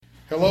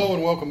Hello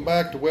and welcome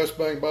back to West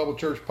Bank Bible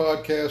Church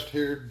Podcast.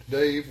 Here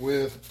today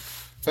with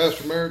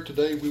Pastor Merritt.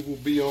 Today we will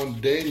be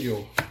on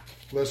Daniel,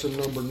 lesson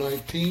number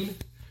 19.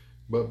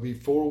 But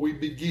before we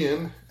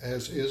begin,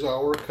 as is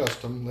our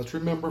custom, let's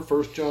remember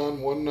 1 John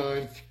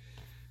 1:9,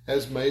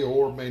 as may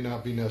or may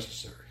not be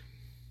necessary.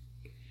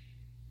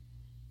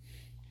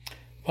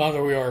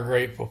 Father, we are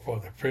grateful for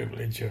the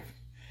privilege of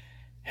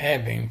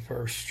having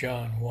 1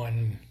 John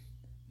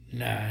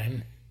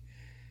 1:9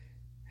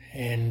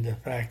 and the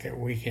fact that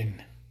we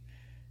can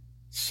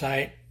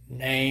cite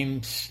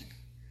names,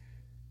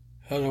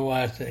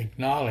 otherwise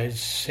acknowledge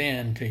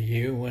sin to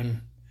you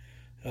when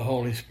the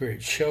Holy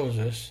Spirit shows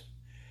us,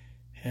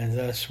 and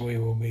thus we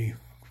will be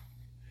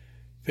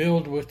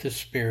filled with the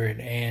Spirit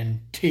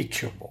and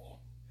teachable.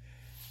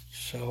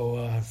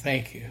 So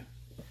thank you.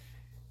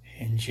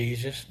 In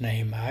Jesus'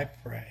 name I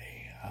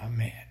pray.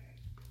 Amen.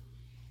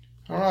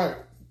 All right.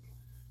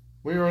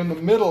 We are in the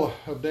middle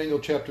of Daniel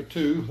chapter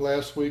 2.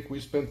 Last week we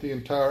spent the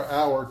entire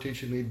hour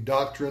teaching the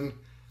doctrine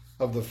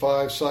of the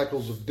 5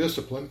 cycles of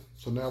discipline.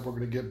 So now we're going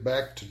to get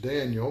back to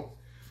Daniel.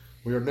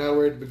 We are now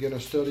ready to begin a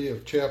study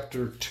of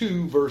chapter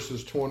 2,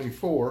 verses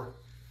 24.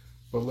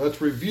 But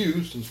let's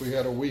review, since we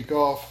had a week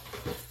off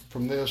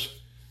from this.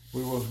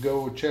 We will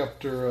go with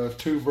chapter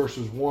 2,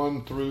 verses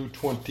 1 through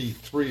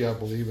 23, I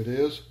believe it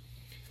is.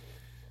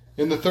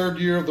 In the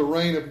 3rd year of the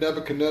reign of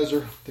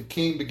Nebuchadnezzar, the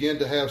king began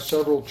to have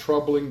several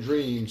troubling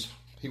dreams.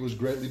 He was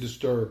greatly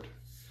disturbed.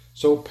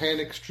 So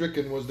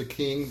panic-stricken was the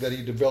king that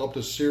he developed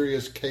a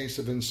serious case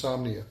of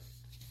insomnia.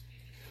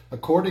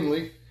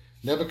 Accordingly,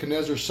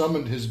 Nebuchadnezzar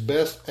summoned his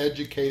best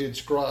educated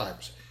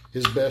scribes,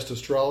 his best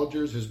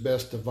astrologers, his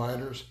best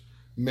diviners,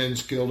 men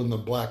skilled in the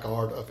black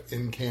art of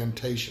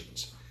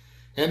incantations,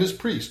 and his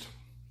priest.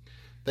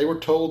 They were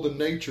told the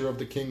nature of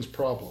the king's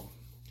problem.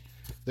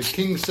 The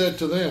king said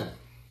to them,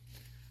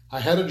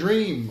 "I had a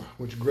dream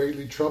which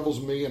greatly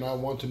troubles me, and I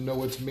want to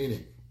know its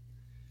meaning."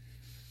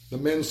 The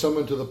men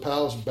summoned to the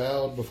palace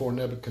bowed before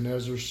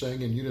Nebuchadnezzar,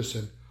 saying in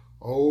unison,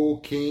 "O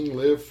king,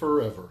 live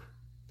forever."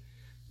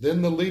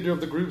 Then the leader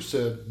of the group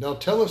said, "Now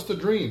tell us the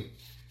dream,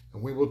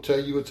 and we will tell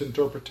you its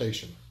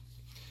interpretation."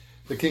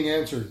 The king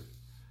answered,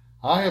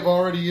 "I have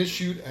already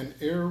issued an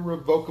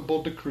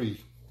irrevocable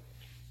decree.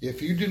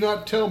 If you do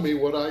not tell me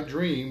what I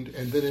dreamed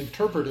and then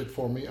interpret it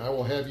for me, I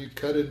will have you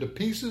cut into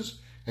pieces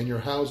and your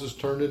houses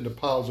turned into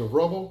piles of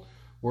rubble,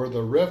 where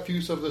the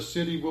refuse of the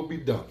city will be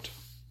dumped.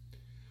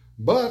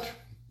 But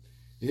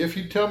if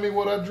you tell me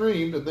what I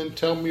dreamed and then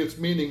tell me its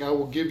meaning, I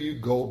will give you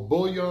gold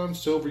bullion,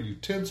 silver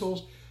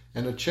utensils,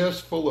 and a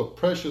chest full of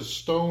precious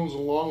stones,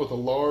 along with a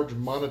large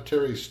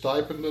monetary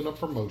stipend and a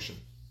promotion.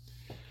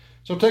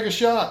 So take a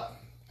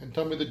shot and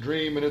tell me the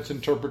dream and its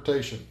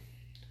interpretation."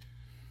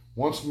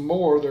 Once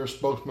more their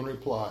spokesman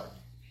replied,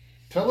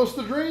 "Tell us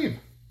the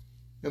dream,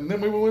 and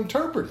then we will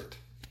interpret it."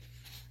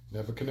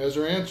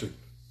 Nebuchadnezzar answered,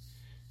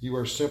 "You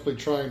are simply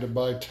trying to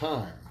buy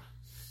time,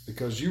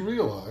 because you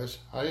realize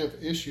I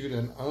have issued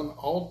an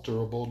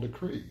unalterable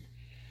decree,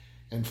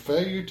 and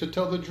failure to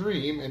tell the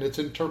dream and its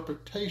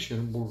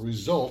interpretation will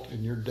result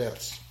in your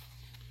deaths.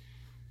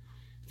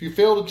 If you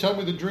fail to tell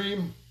me the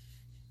dream,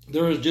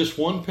 there is just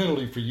one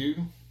penalty for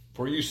you.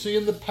 For you see,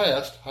 in the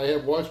past, I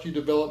have watched you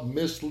develop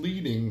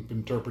misleading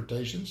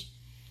interpretations.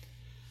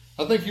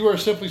 I think you are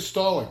simply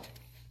stalling,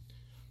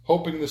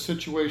 hoping the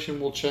situation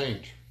will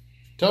change.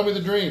 Tell me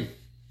the dream,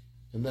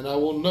 and then I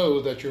will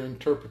know that your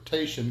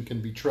interpretation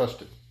can be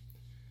trusted."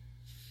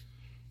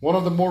 One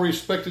of the more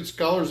respected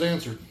scholars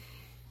answered,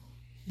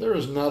 "There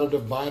is not a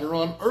diviner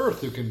on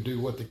earth who can do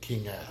what the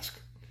king asked.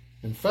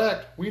 In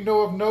fact, we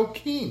know of no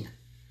king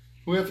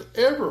who hath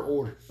ever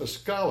ordered a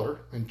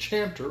scholar,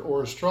 enchanter,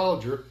 or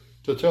astrologer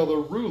to tell the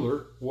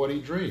ruler what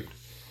he dreamed.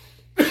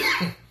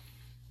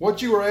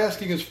 What you are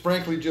asking is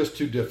frankly just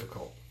too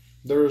difficult.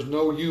 There is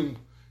no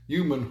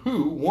human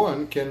who,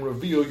 one, can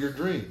reveal your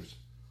dreams.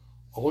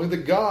 Only the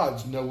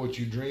gods know what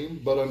you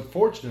dream, but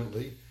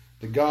unfortunately,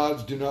 the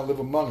gods do not live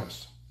among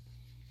us."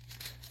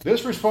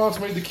 This response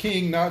made the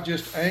king not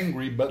just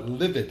angry, but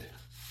livid.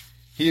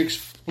 He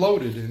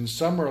exploded and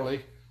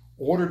summarily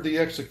ordered the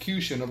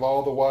execution of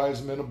all the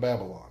wise men of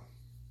Babylon.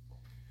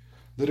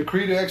 The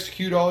decree to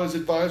execute all his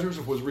advisors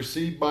was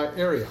received by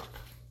Arioch,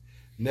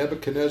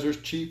 Nebuchadnezzar's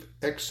chief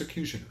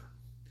executioner.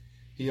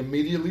 He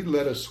immediately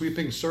led a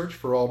sweeping search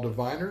for all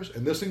diviners,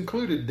 and this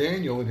included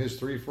Daniel and his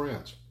 3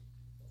 friends.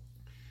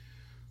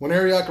 When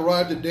Arioch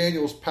arrived at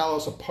Daniel's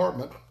palace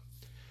apartment,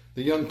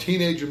 the young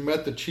teenager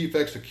met the chief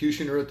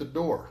executioner at the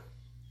door.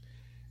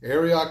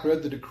 Arioch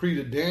read the decree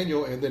to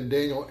Daniel, and then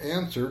Daniel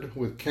answered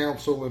with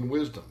counsel and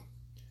wisdom.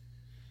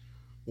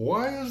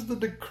 "Why is the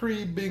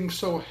decree being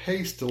so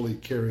hastily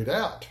carried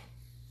out?"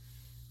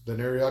 Then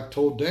Arioch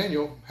told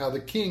Daniel how the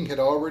king had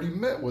already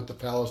met with the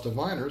palace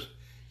diviners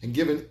and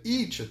given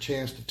each a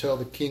chance to tell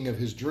the king of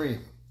his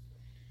dream.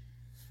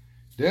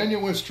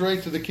 Daniel went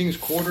straight to the king's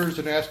quarters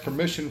and asked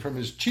permission from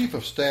his chief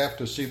of staff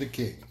to see the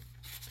king.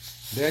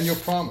 Daniel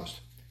promised,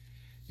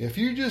 "If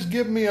you just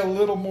give me a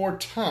little more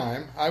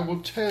time, I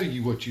will tell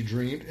you what you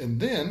dreamed, and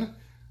then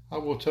I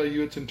will tell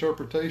you its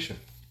interpretation."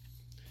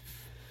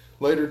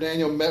 Later,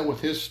 Daniel met with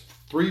his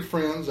 3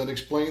 friends and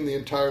explained the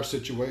entire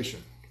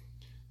situation.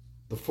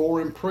 The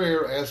 4 in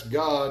prayer asked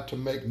God to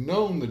make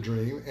known the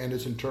dream and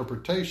its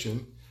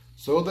interpretation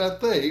so that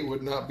they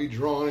would not be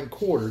drawn and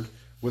quartered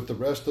with the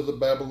rest of the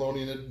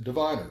Babylonian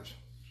diviners.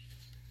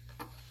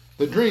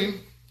 The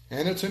dream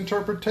and its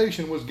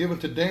interpretation was given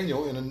to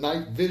Daniel in a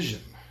night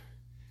vision,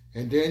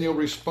 and Daniel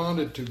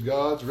responded to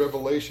God's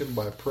revelation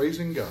by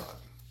praising God.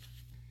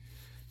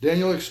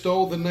 Daniel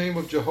extolled the name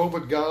of Jehovah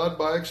God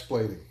by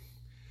explaining,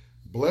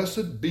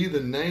 "Blessed be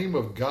the name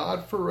of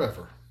God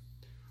forever,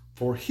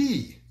 for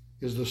he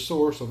is the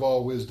source of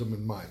all wisdom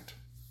and might."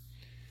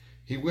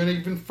 He went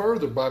even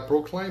further by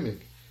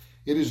proclaiming,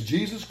 "It is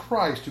Jesus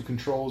Christ who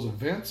controls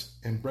events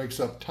and breaks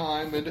up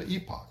time into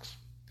epochs.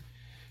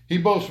 He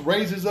both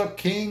raises up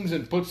kings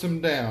and puts them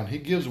down. He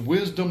gives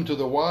wisdom to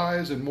the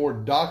wise and more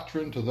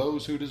doctrine to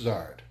those who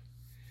desire it.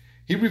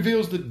 He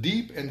reveals the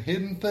deep and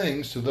hidden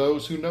things to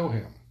those who know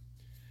him.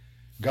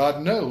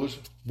 God knows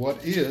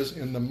what is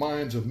in the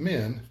minds of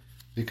men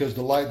because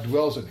the light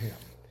dwells in him.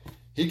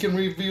 He can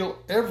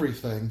reveal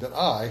everything that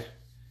I,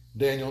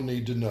 Daniel,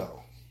 need to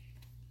know.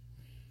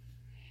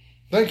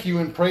 Thank you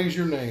and praise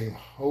your name,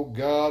 O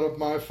God of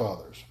my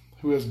fathers,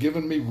 who has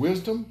given me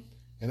wisdom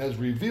and has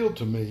revealed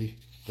to me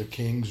the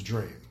king's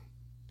dream."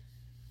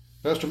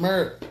 Pastor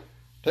Merritt,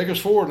 take us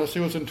forward. Let's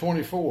see what's in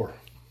 24.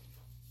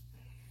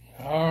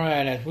 All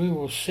right, as we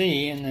will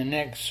see in the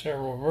next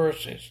several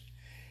verses,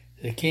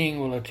 the king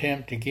will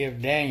attempt to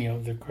give Daniel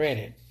the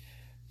credit,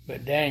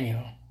 but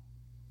Daniel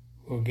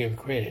will give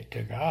credit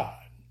to God.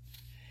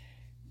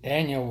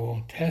 Daniel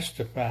will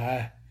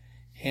testify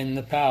in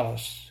the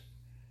palace,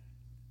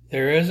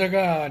 "There is a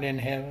God in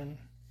heaven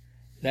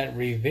that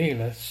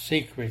revealeth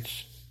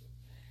secrets."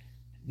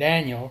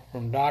 Daniel,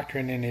 from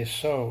doctrine in his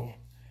soul,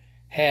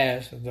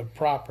 has the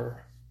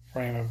proper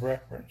frame of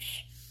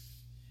reference.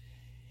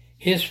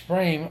 His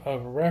frame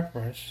of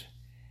reference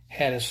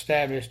had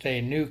established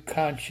a new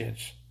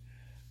conscience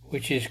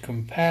which is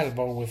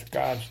compatible with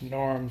God's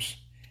norms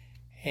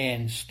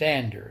and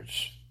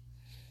standards.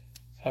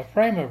 A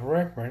frame of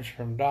reference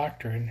from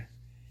doctrine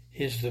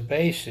is the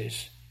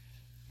basis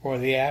for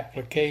the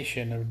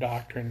application of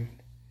doctrine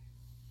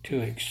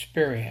to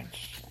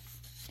experience.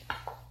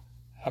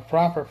 A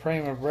proper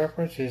frame of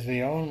reference is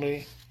the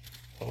only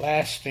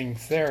lasting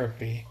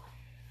therapy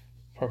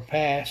for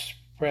past,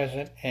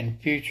 present, and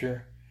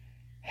future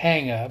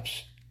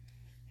hang-ups,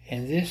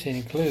 and this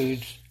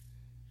includes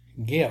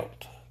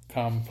guilt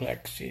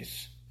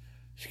complexities.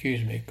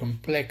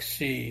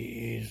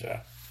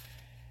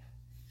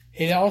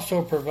 It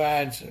also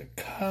provides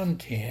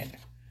content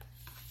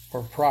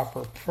for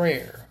proper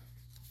prayer.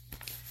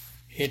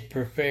 It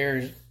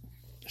provides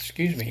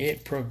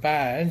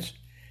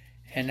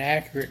an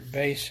accurate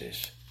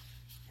basis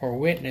for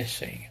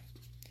witnessing.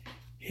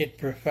 It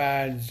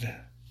provides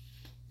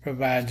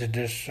a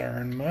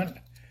discernment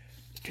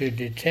to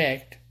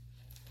detect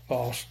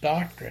false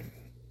doctrine.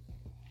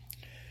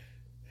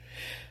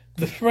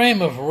 The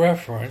frame of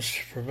reference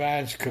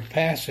provides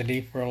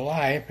capacity for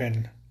life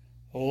and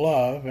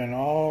love in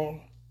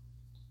all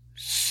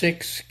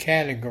 6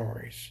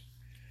 categories: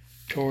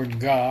 toward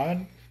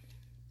God,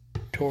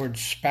 toward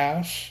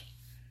spouse,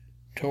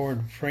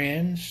 toward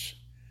friends,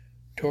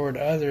 toward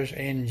others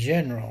in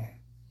general,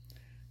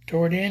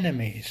 toward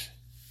enemies,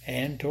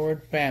 and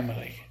toward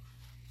family.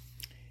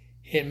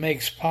 It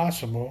makes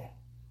possible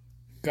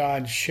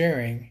God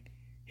sharing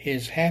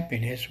his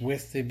happiness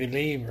with the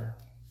believer.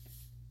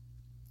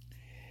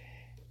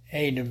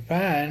 A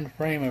divine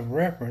frame of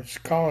reference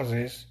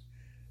causes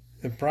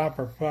the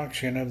proper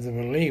function of the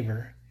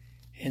believer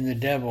in the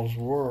devil's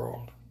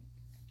world.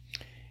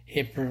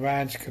 It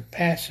provides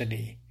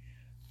capacity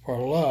for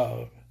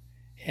love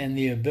and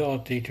the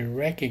ability to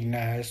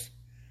recognize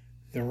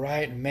the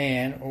right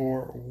man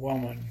or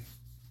woman.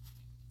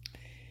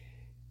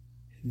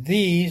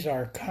 These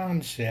are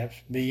concepts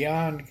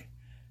beyond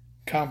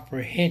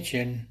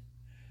comprehension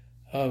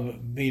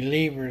of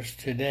believers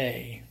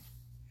today.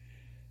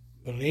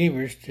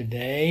 Believers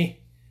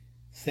today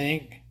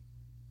think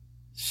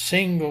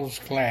singles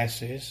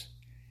classes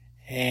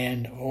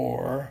and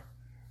or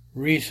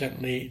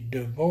recently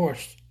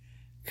divorced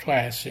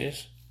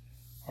classes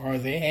are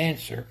the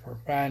answer for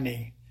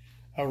finding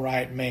a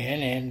right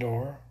man and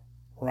or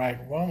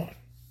right woman.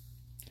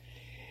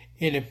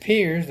 It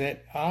appears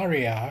that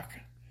Arioch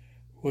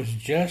was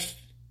just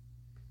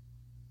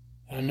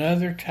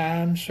another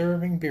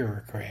time-serving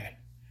bureaucrat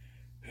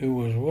who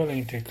was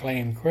willing to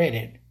claim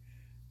credit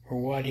for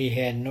what he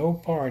had no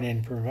part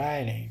in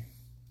providing.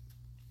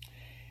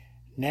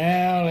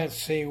 Now let's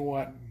see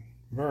what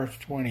verse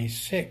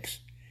 26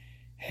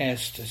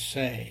 has to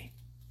say.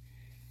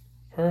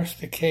 First,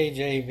 the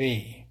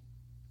KJV.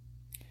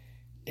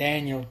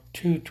 Daniel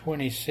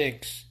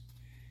 2:26.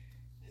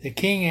 The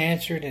king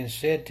answered and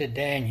said to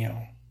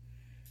Daniel,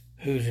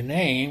 whose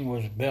name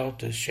was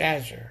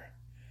Belteshazzar,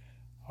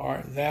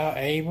 Art thou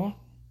able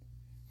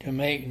to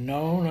make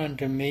known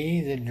unto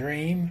me the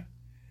dream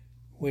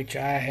which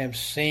I have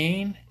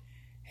seen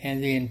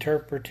and the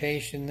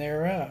interpretation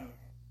thereof?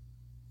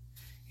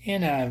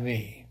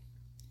 NIV.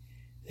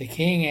 The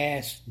king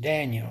asked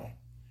Daniel,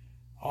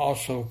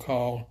 also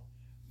called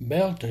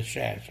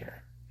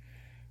Belteshazzar,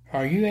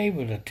 "Are you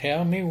able to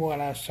tell me what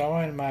I saw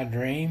in my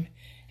dream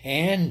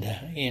and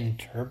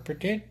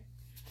interpret it?"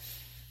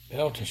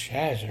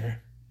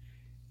 Belteshazzar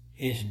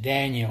is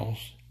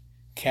Daniel's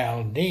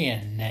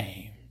Chaldean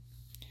name.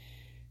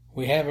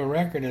 We have a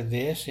record of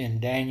this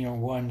in Daniel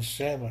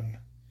 1:7.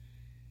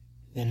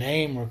 The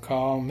name,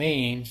 recall,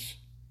 means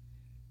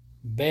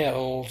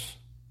Bel's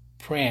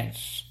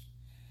prince.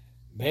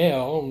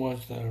 Bel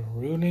was the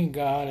ruling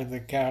god of the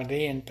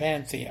Chaldean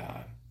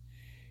pantheon,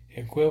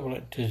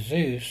 equivalent to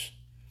Zeus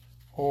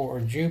or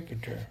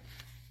Jupiter.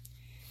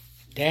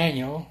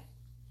 Daniel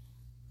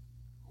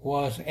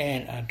was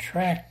an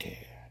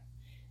attractive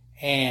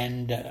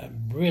and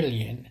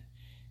brilliant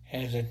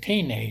as a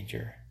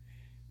teenager,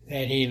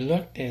 that he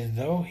looked as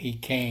though he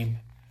came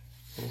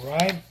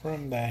right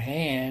from the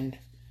hand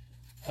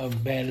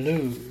of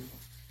Belu.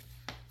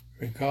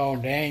 Recall,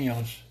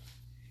 Daniel's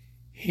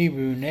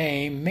Hebrew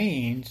name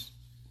means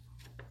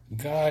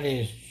God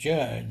is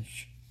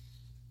judge.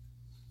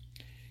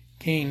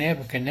 King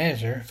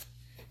Nebuchadnezzar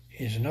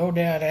is no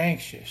doubt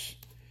anxious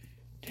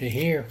to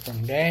hear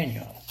from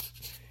Daniel.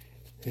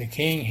 The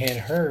king had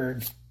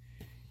heard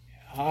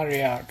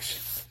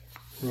Arioch's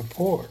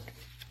report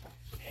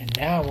and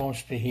now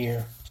wants to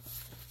hear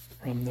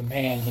from the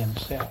man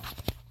himself.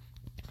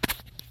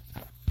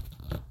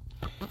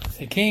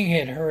 The king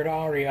had heard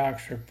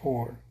Arioch's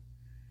report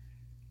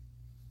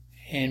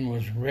and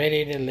was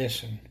ready to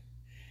listen.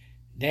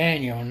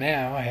 Daniel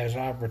now has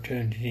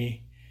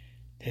opportunity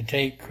to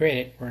take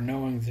credit for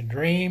knowing the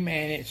dream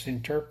and its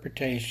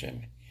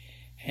interpretation,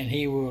 and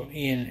he will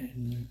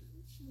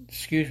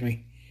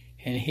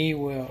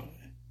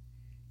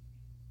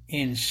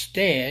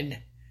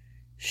instead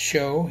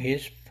show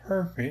his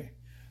perfect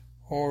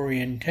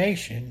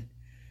orientation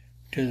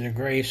to the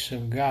grace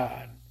of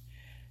God.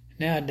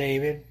 Now,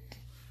 David,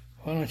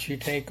 why don't you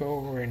take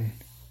over and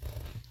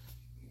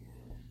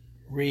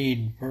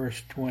read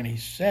verse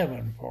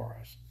 27 for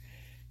us.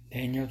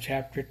 Daniel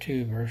chapter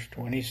 2, verse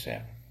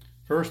 27.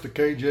 First the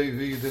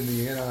KJV, then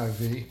the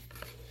NIV.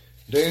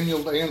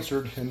 Daniel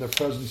answered in the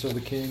presence of the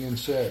king and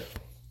said,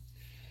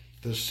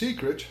 "The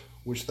secret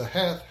which the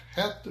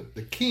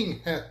king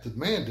hath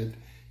demanded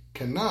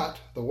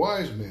cannot the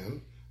wise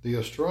men, the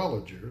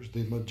astrologers,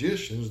 the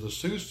magicians, the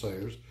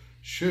soothsayers,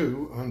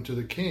 shew unto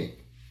the king."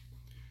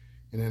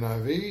 In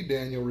NIV,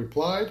 Daniel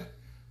replied,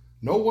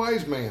 "No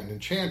wise man,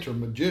 enchanter,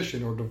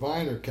 magician, or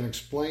diviner can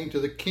explain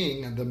to the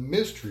king the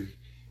mystery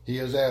he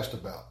has asked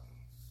about."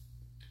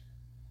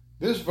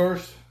 This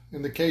verse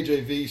in the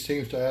KJV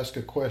seems to ask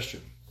a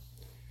question.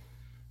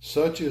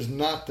 Such is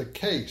not the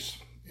case.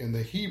 In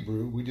the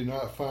Hebrew, we do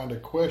not find a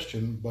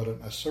question but an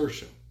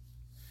assertion.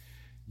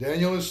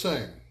 Daniel is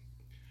saying,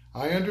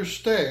 "I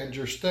understand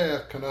your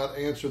staff cannot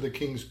answer the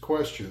king's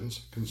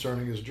questions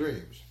concerning his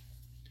dreams."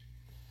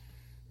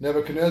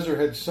 Nebuchadnezzar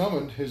had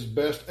summoned his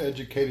best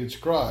educated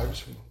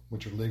scribes,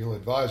 which are legal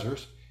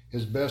advisors,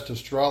 his best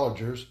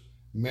astrologers,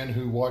 men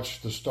who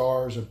watched the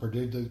stars and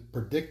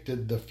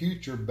predicted the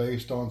future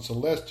based on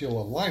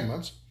celestial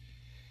alignments,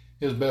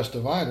 his best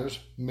diviners,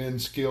 men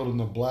skilled in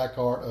the black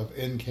art of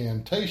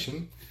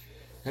incantation,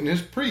 and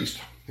his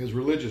priests, his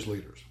religious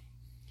leaders.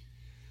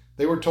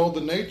 They were told the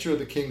nature of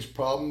the king's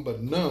problem,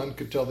 but none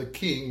could tell the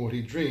king what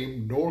he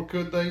dreamed, nor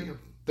could they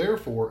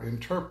therefore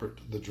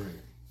interpret the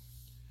dream.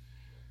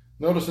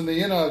 Notice in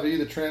the NIV,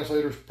 the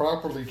translators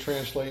properly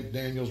translate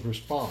Daniel's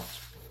response.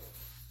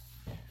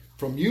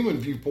 From human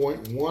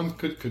viewpoint, one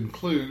could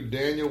conclude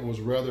Daniel was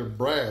rather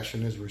brash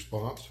in his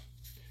response,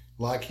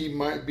 like he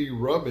might be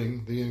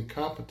rubbing the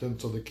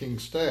incompetence of the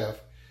king's staff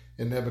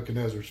in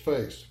Nebuchadnezzar's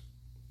face.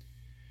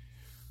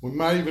 We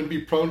might even be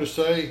prone to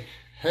say,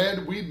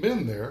 had we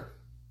been there,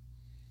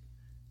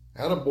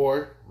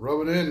 "Attaboy,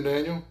 rub it in,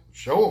 Daniel.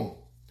 Show 'em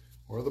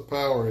where the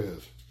power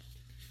is."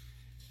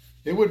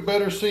 It would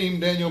better seem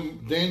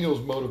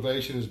Daniel's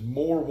motivation is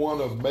more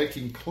one of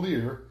making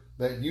clear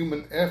that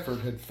human effort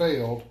had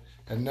failed,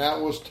 and now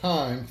it was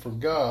time for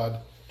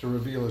God to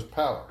reveal his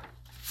power.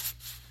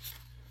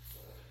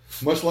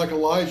 Much like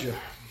Elijah,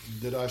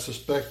 did I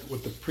suspect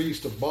with the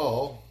priest of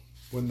Baal,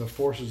 when the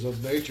forces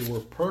of nature were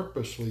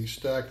purposely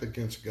stacked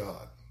against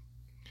God.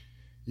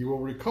 You will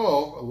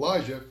recall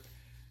Elijah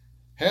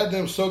had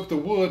them soak the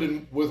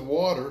wood with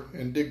water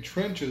and dig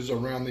trenches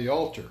around the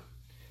altar,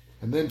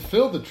 and then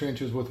fill the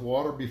trenches with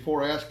water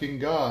before asking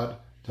God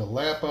to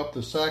lap up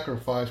the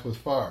sacrifice with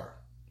fire.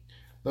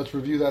 Let's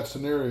review that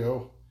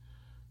scenario,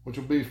 which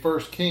will be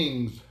 1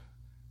 Kings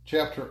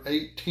chapter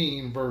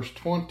 18, verse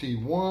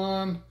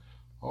 21,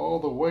 all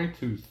the way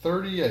to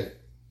 38.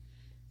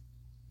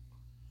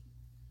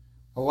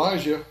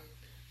 Elijah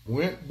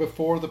went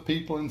before the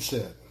people and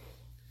said,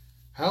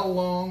 "How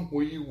long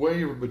will you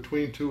waver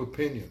between two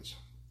opinions?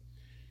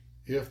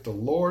 If the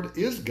Lord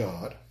is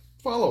God,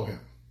 follow him.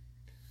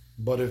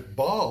 But if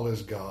Baal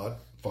is God,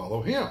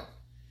 follow him."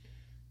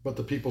 But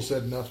the people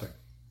said nothing.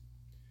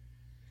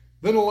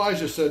 Then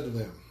Elijah said to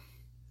them,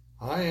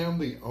 "I am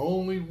the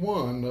only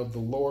one of the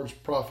Lord's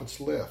prophets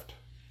left,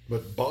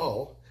 but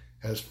Baal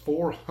has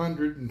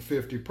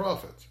 450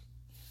 prophets.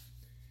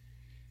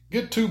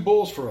 Get 2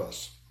 bulls for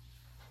us.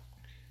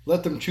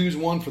 Let them choose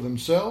one for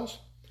themselves,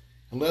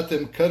 and let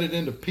them cut it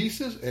into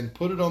pieces and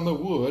put it on the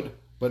wood,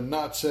 but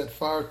not set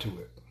fire to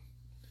it.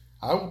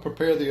 I will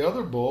prepare the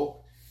other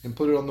bull and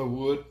put it on the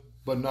wood,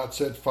 but not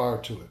set fire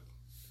to it.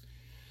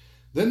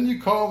 Then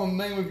you call on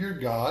the name of your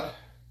God,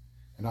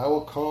 and I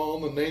will call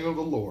on the name of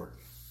the Lord.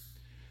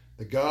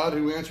 The God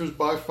who answers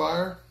by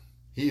fire,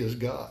 he is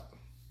God.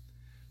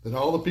 Then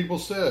all the people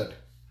said,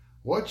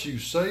 what you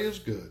say is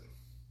good.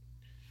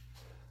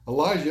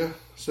 Elijah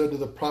said to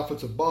the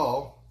prophets of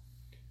Baal,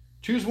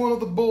 choose one of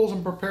the bulls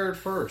and prepare it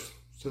first,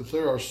 since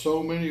there are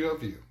so many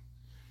of you.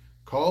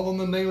 Call on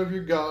the name of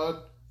your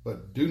God,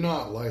 but do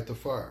not light the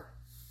fire.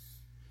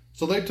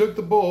 So they took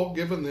the bull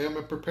given them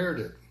and prepared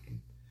it.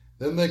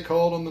 Then they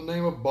called on the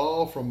name of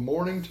Baal from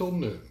morning till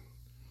noon.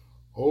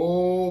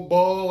 "O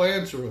Baal,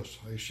 answer us,"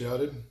 they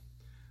shouted.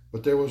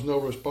 But there was no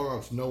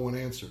response. No one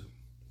answered.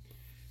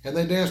 And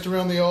they danced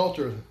around the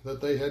altar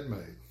that they had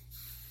made.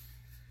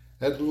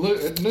 At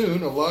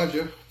noon,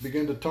 Elijah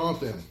began to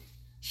taunt them.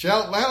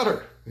 "Shout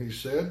louder," he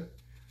said.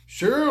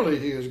 "Surely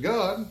he is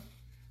God.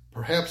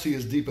 Perhaps he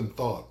is deep in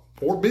thought,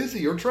 or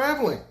busy, or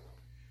traveling.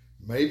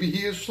 Maybe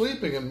he is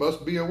sleeping and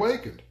must be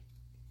awakened."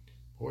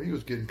 Boy, he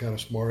was getting kind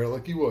of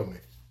smart-alecky, wasn't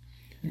he?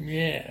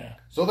 Yeah.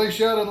 So they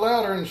shouted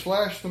louder and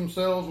slashed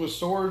themselves with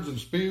swords and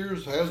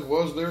spears, as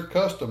was their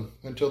custom,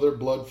 until their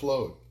blood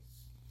flowed.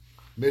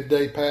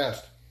 Midday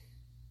passed,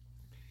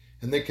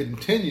 and they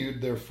continued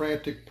their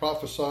frantic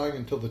prophesying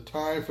until the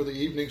time for the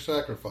evening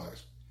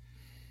sacrifice.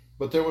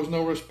 But there was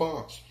no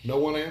response. No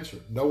one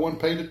answered. No one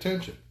paid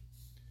attention.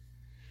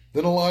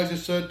 Then Elijah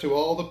said to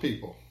all the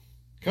people,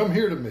 "Come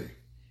here to me."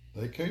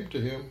 They came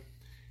to him,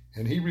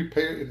 and he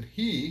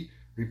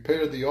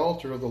repaired the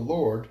altar of the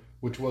Lord,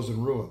 which was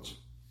in ruins.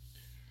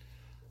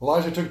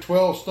 Elijah took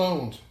 12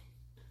 stones,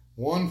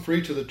 one for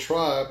each of the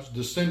tribes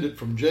descended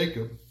from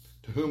Jacob,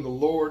 to whom the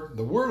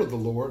word of the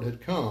Lord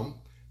had come,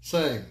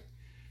 saying,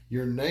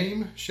 "Your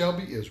name shall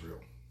be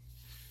Israel."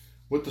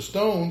 With the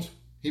stones,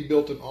 he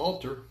built an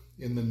altar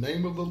in the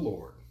name of the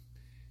Lord,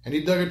 and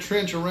he dug a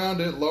trench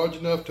around it large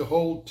enough to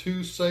hold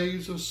 2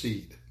 seahs of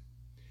seed.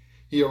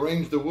 He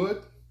arranged the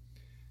wood,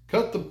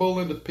 cut the bull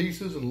into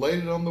pieces, and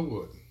laid it on the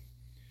wood.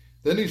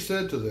 Then he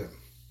said to them,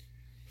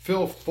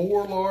 "Fill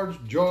 4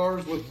 large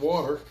jars with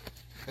water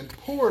and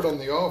pour it on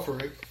the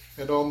offering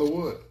and on the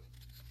wood."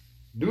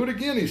 "Do it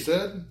again," he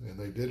said, and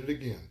they did it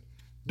again.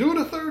 "Do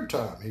it a 3rd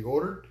time," he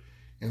ordered,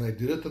 and they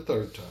did it the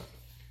 3rd time.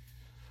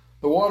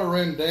 The water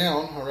ran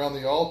down around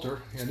the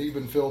altar and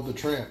even filled the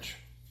trench.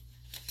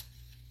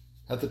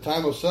 At the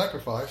time of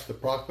sacrifice, the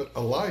prophet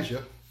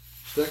Elijah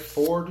stepped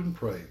forward and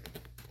prayed,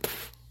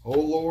 "O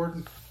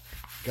Lord,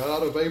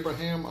 God of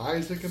Abraham,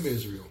 Isaac, and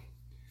Israel,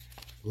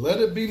 let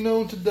it be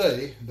known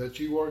today that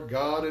you are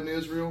God in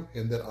Israel,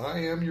 and that I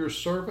am your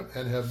servant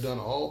and have done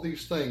all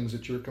these things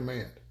at your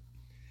command.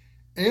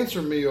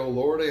 Answer me, O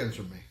Lord,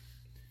 answer me.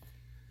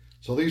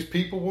 So these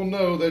people will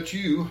know that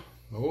you,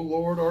 O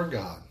Lord, are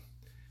God,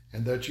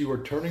 and that you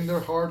are turning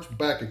their hearts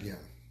back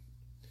again."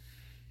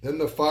 Then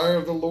the fire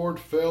of the Lord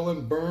fell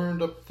and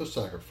burned up the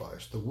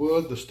sacrifice, the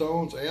wood, the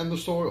stones, and the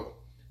soil,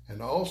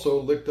 and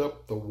also licked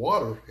up the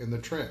water in the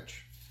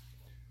trench.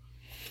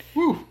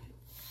 Whew!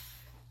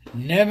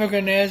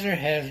 Nebuchadnezzar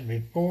has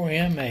before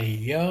him a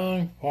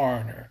young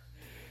foreigner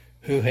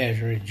who has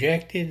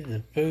rejected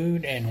the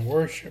food and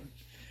worship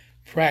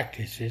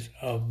practices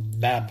of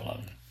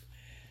Babylon.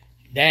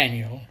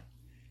 Daniel,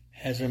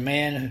 as a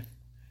man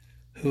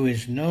who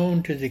is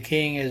known to the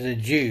king as a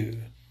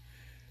Jew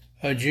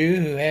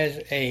who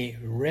has a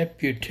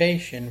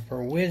reputation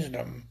for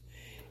wisdom,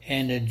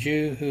 and a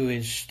Jew who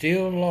is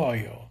still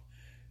loyal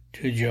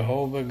to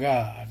Jehovah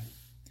God.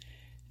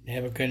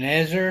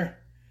 Nebuchadnezzar,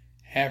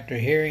 after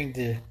hearing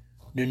the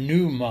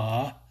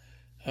denouement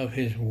of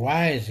his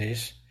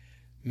wisest,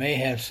 may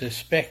have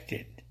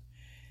suspected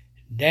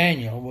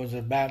Daniel was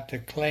about to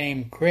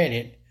claim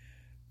credit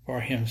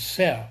for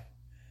himself,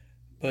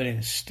 but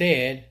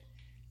instead,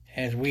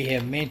 as we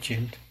have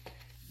mentioned,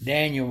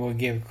 Daniel will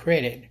give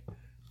credit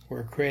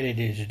where credit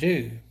is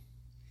due.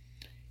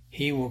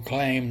 He will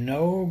claim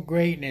no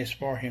greatness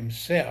for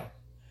himself.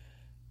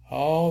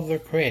 All the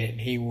credit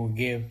he will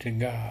give to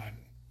God.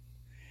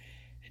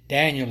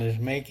 Daniel is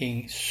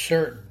making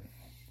certain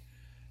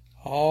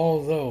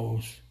all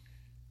those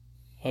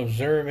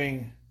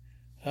observing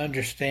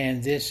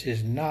understand this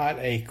is not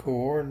a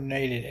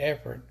coordinated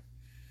effort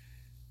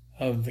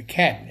of the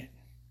cabinet.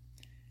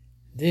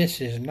 This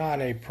is not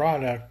a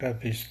product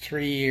of his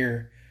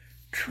 3-year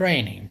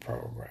training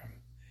program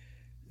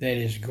that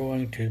is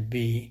going to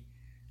be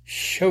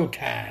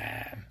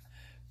showtime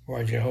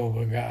for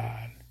Jehovah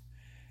God.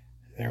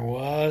 There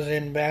was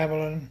in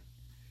Babylon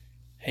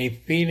a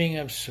feeling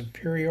of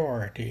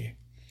superiority.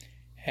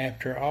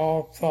 After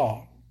all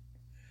thought,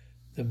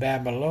 the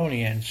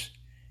Babylonians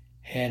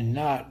had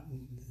not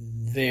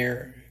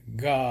their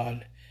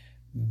god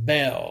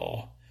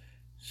Bel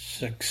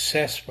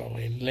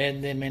successfully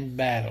led them in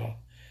battle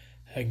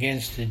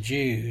against the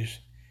Jews,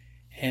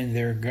 and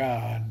their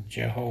God,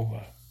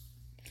 Jehovah.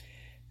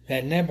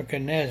 That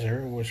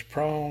Nebuchadnezzar was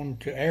prone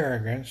to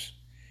arrogance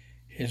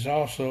is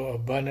also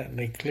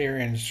abundantly clear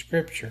in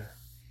Scripture.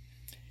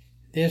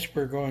 This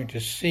we're going to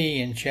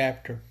see in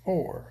chapter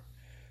 4,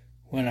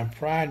 when a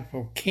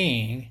prideful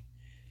king,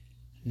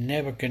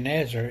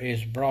 Nebuchadnezzar,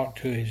 is brought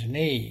to his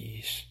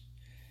knees.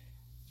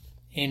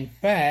 In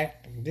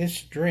fact,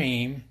 this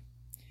dream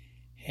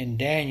and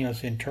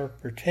Daniel's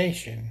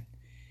interpretation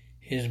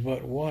is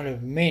but one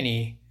of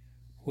many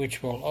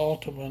which will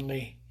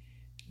ultimately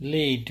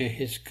lead to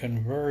his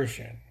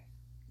conversion.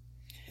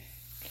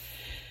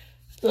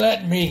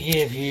 Let me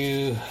give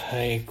you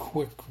a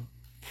quick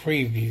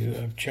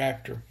preview of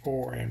chapter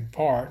 4 in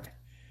part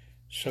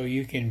so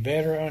you can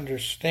better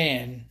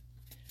understand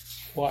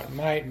what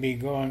might be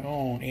going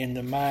on in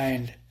the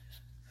mind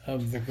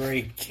of the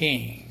great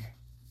king.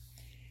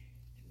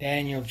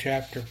 Daniel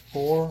chapter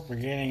 4,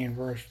 beginning in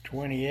verse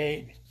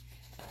 28,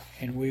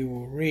 and we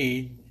will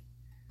read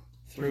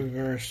through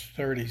verse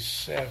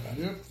 37.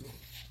 Yep.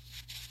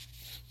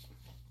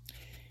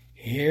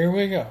 Here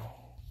we go.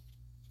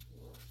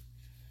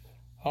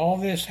 All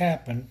this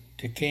happened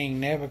to King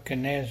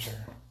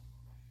Nebuchadnezzar.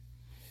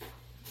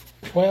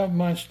 12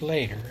 months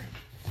later,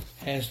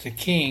 as the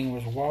king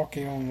was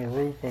walking on the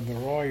roof of the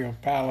royal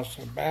palace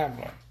of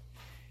Babylon,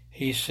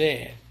 he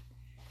said,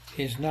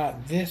 "Is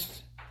not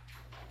this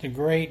the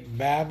great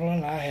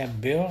Babylon I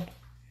have built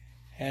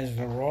as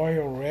the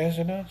royal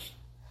residence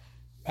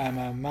by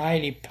my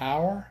mighty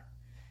power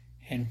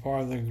and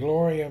for the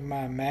glory of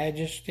my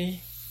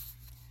majesty?"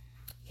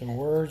 The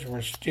words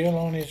were still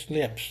on his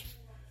lips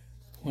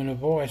when a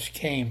voice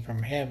came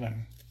from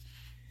heaven.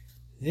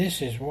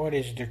 "This is what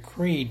is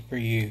decreed for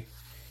you,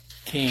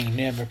 King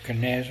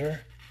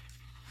Nebuchadnezzar.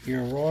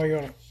 Your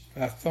royal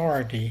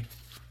authority,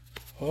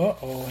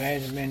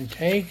 has been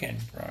taken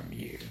from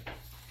you.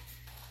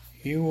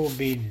 You will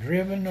be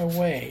driven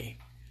away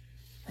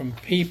from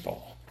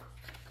people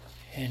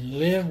and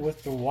live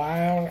with the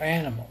wild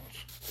animals.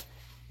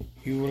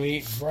 You will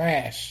eat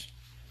grass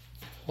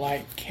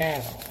like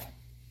cattle.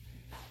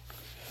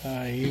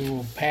 You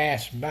will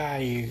pass by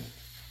you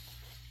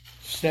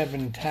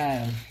 7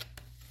 times.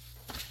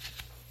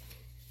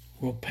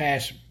 Will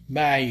pass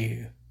by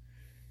you,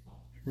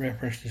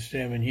 reference to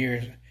 7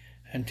 years,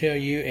 until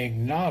you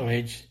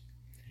acknowledge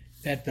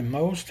that the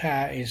Most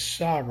High is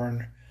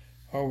sovereign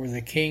over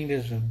the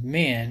kingdoms of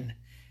men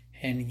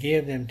and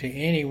give them to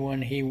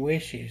anyone he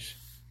wishes."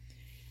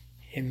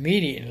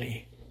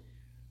 Immediately,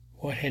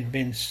 what had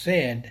been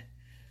said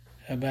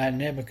about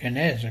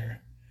Nebuchadnezzar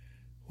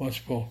was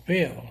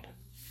fulfilled.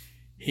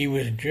 He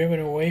was driven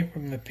away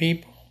from the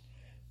people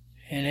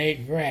and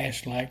ate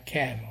grass like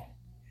cattle.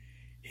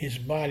 His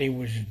body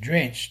was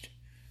drenched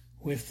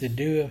with the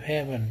dew of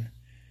heaven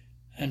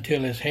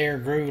until his hair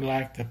grew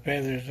like the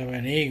feathers of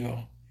an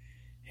eagle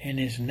and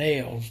his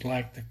nails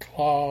like the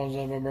claws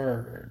of a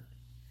bird.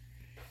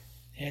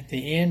 At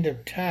the end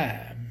of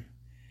time,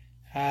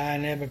 I,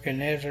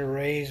 Nebuchadnezzar,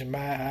 raised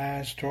my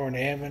eyes toward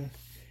heaven,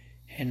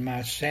 and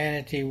my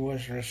sanity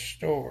was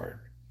restored.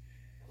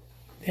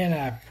 Then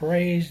I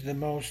praised the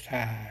Most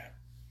High.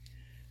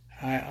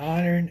 I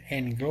honored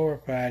and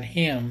glorified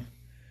him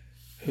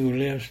who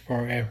lives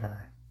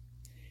forever.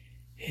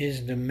 His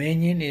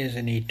dominion is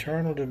an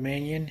eternal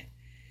dominion.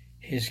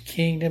 His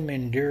kingdom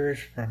endures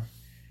from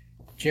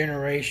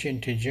generation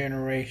to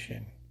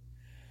generation.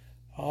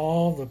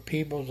 All the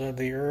peoples of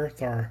the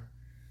earth are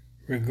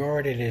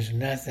regarded as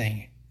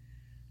nothing,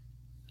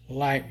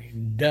 like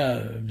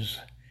doves,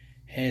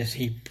 as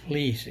he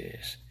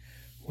pleases,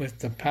 with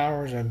the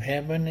powers of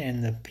heaven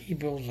and the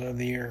peoples of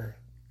the earth.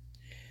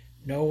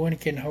 No one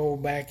can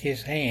hold back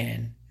his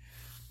hand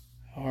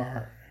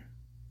or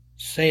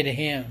say to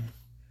him,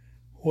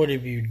 "What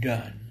have you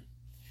done?"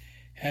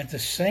 At the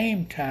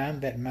same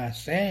time that my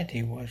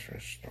sanity was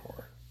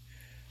restored,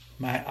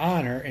 my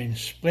honor and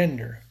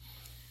splendor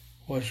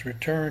was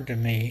returned to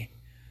me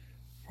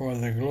for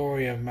the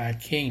glory of my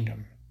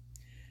kingdom.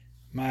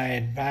 My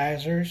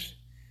advisors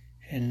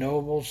and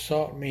nobles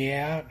sought me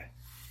out,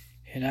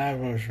 and I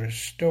was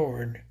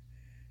restored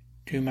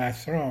to my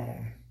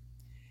throne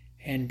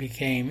and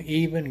became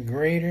even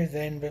greater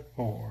than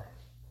before.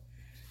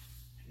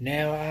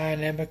 Now I,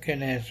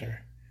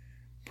 Nebuchadnezzar,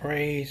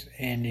 praise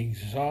and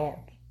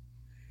exalt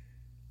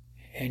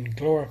and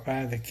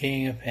glorify the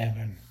King of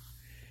heaven,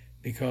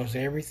 because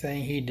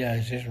everything he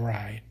does is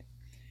right,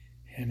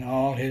 and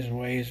all his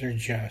ways are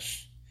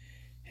just,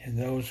 and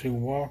those who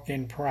walk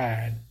in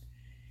pride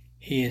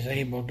he is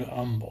able to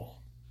humble.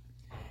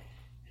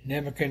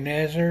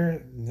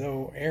 Nebuchadnezzar,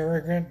 though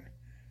arrogant,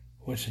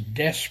 was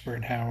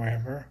desperate,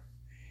 however.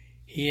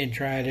 He had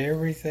tried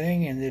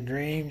everything, and the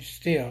dream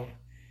still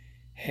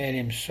had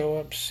him so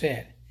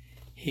upset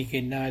he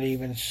could not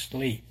even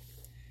sleep.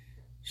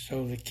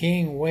 So the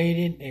king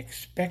waited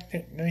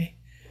expectantly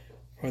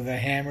for the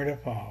hammer to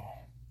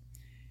fall.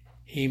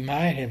 He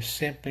might have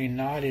simply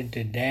nodded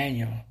to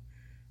Daniel,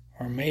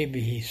 or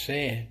maybe he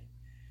said,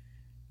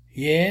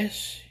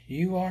 "Yes,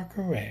 you are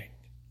correct,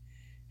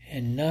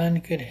 and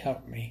none could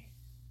help me.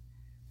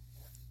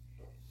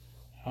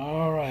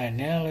 All right,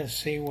 now let's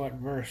see what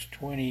verse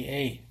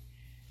 28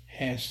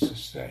 has to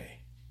say.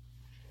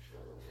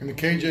 In the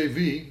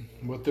KJV,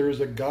 but there is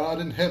a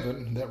God in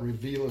heaven that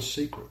revealeth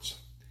secrets,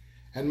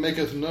 and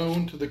maketh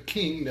known to the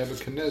king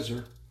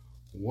Nebuchadnezzar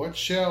what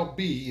shall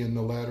be in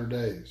the latter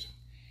days.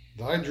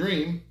 Thy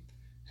dream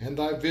and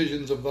thy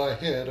visions of thy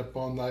head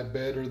upon thy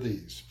bed are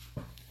these.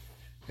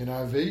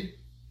 NIV,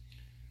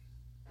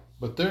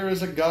 but there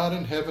is a God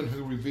in heaven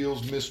who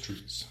reveals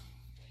mysteries.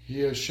 He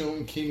has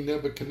shown King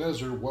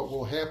Nebuchadnezzar what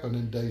will happen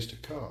in days to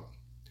come.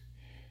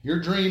 Your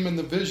dream and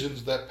the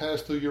visions that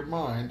pass through your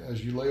mind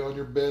as you lay on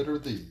your bed are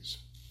these.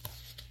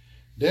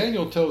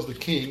 Daniel tells the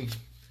king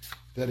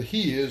that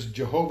he is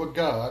Jehovah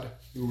God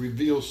who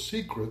reveals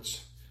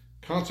secrets.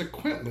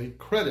 Consequently,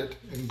 credit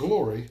and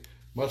glory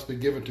must be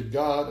given to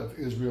God of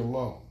Israel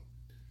alone.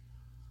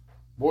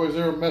 Boy, is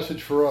there a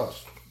message for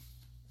us.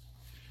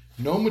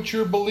 No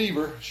mature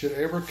believer should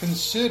ever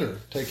consider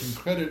taking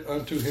credit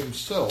unto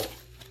himself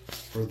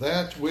for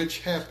that which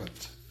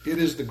happens. It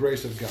is the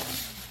grace of God.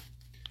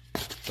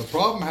 The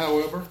problem,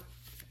 however,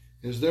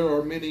 is there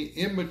are many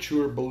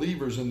immature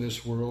believers in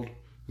this world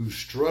who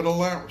strut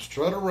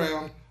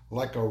around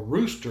like a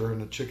rooster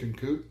in a chicken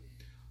coop,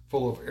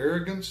 full of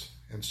arrogance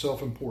and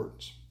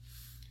self-importance.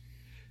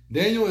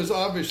 Daniel is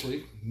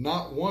obviously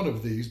not one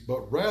of these,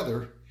 but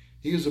rather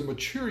he is a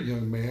mature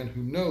young man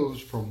who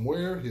knows from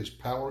where his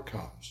power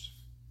comes.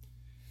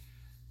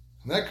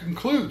 And that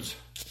concludes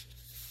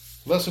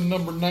lesson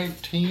number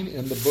 19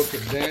 in the book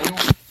of Daniel.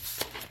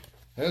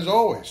 As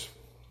always,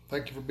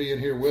 thank you for being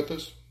here with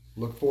us.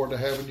 Look forward to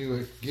having you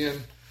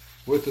again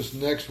with us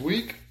next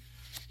week.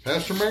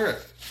 Pastor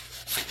Merritt,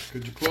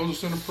 could you close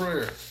us in a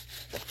prayer?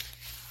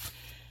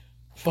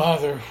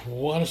 Father,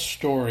 what a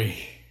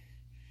story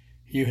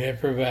you have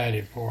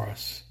provided for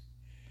us.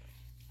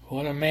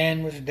 What a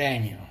man was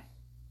Daniel.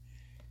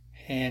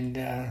 And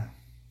I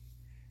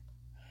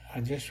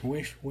just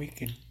wish we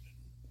could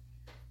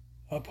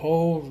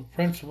uphold the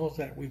principles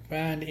that we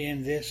find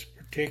in this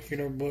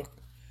particular book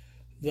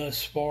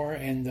thus far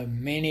and the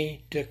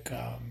many to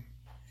come.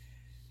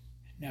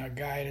 Now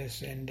guide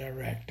us and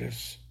direct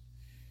us.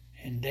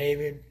 And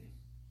David,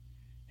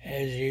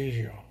 as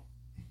usual,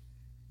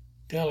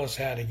 tell us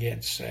how to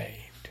get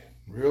saved.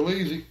 Real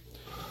easy.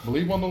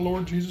 Believe on the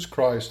Lord Jesus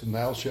Christ and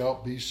thou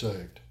shalt be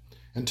saved.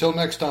 Until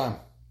next time,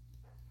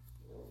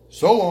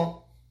 so long.